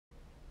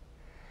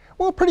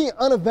Well, pretty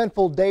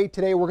uneventful day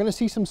today. We're going to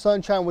see some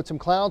sunshine with some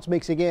clouds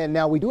mixing in.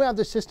 Now, we do have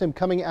this system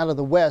coming out of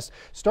the west,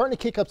 starting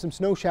to kick up some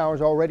snow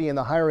showers already in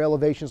the higher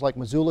elevations like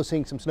Missoula,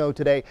 seeing some snow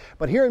today.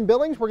 But here in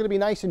Billings, we're going to be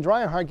nice and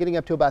dry and hard, getting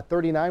up to about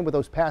 39 with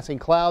those passing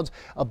clouds.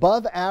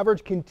 Above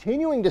average,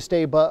 continuing to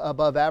stay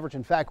above average.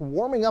 In fact,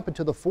 warming up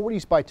into the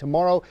 40s by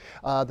tomorrow.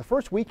 The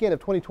first weekend of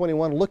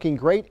 2021 looking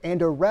great. And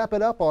to wrap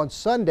it up on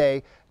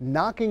Sunday,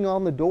 knocking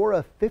on the door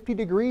of 50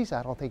 degrees,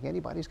 I don't think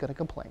anybody's going to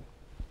complain.